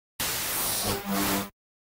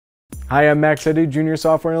Hi, I'm Max Eddy, Junior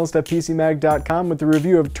Software Analyst at PCMag.com with a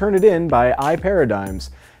review of Turnitin by iParadigms.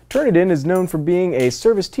 Turnitin is known for being a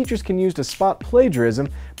service teachers can use to spot plagiarism,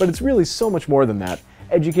 but it's really so much more than that.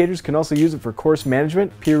 Educators can also use it for course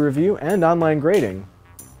management, peer review, and online grading.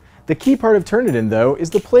 The key part of Turnitin, though, is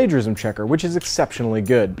the plagiarism checker, which is exceptionally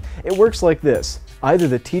good. It works like this. Either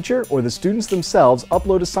the teacher or the students themselves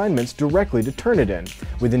upload assignments directly to Turnitin.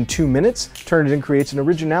 Within 2 minutes, Turnitin creates an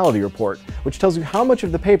originality report, which tells you how much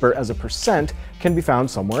of the paper as a percent can be found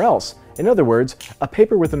somewhere else. In other words, a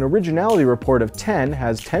paper with an originality report of 10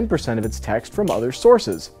 has 10% of its text from other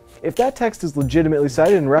sources. If that text is legitimately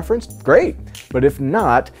cited and referenced, great! But if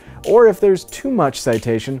not, or if there's too much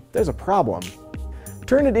citation, there's a problem.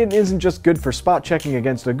 Turnitin isn't just good for spot checking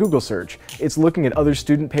against a Google search. It's looking at other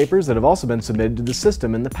student papers that have also been submitted to the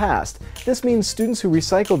system in the past. This means students who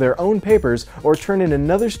recycle their own papers or turn in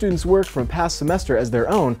another student's work from a past semester as their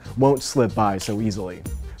own won't slip by so easily.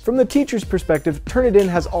 From the teacher's perspective, Turnitin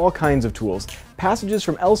has all kinds of tools. Passages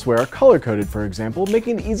from elsewhere are color-coded, for example,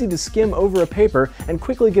 making it easy to skim over a paper and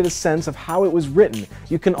quickly get a sense of how it was written.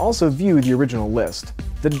 You can also view the original list.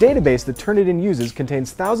 The database that Turnitin uses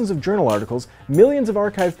contains thousands of journal articles, millions of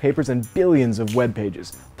archived papers, and billions of web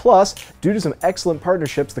pages. Plus, due to some excellent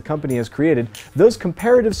partnerships the company has created, those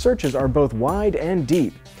comparative searches are both wide and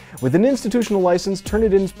deep. With an institutional license,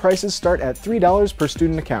 Turnitin's prices start at $3 per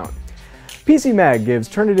student account. PC Mag gives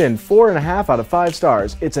Turnitin 4.5 out of 5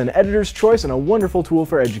 stars. It's an editor's choice and a wonderful tool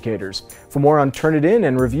for educators. For more on Turnitin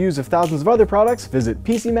and reviews of thousands of other products, visit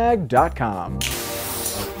PCMag.com.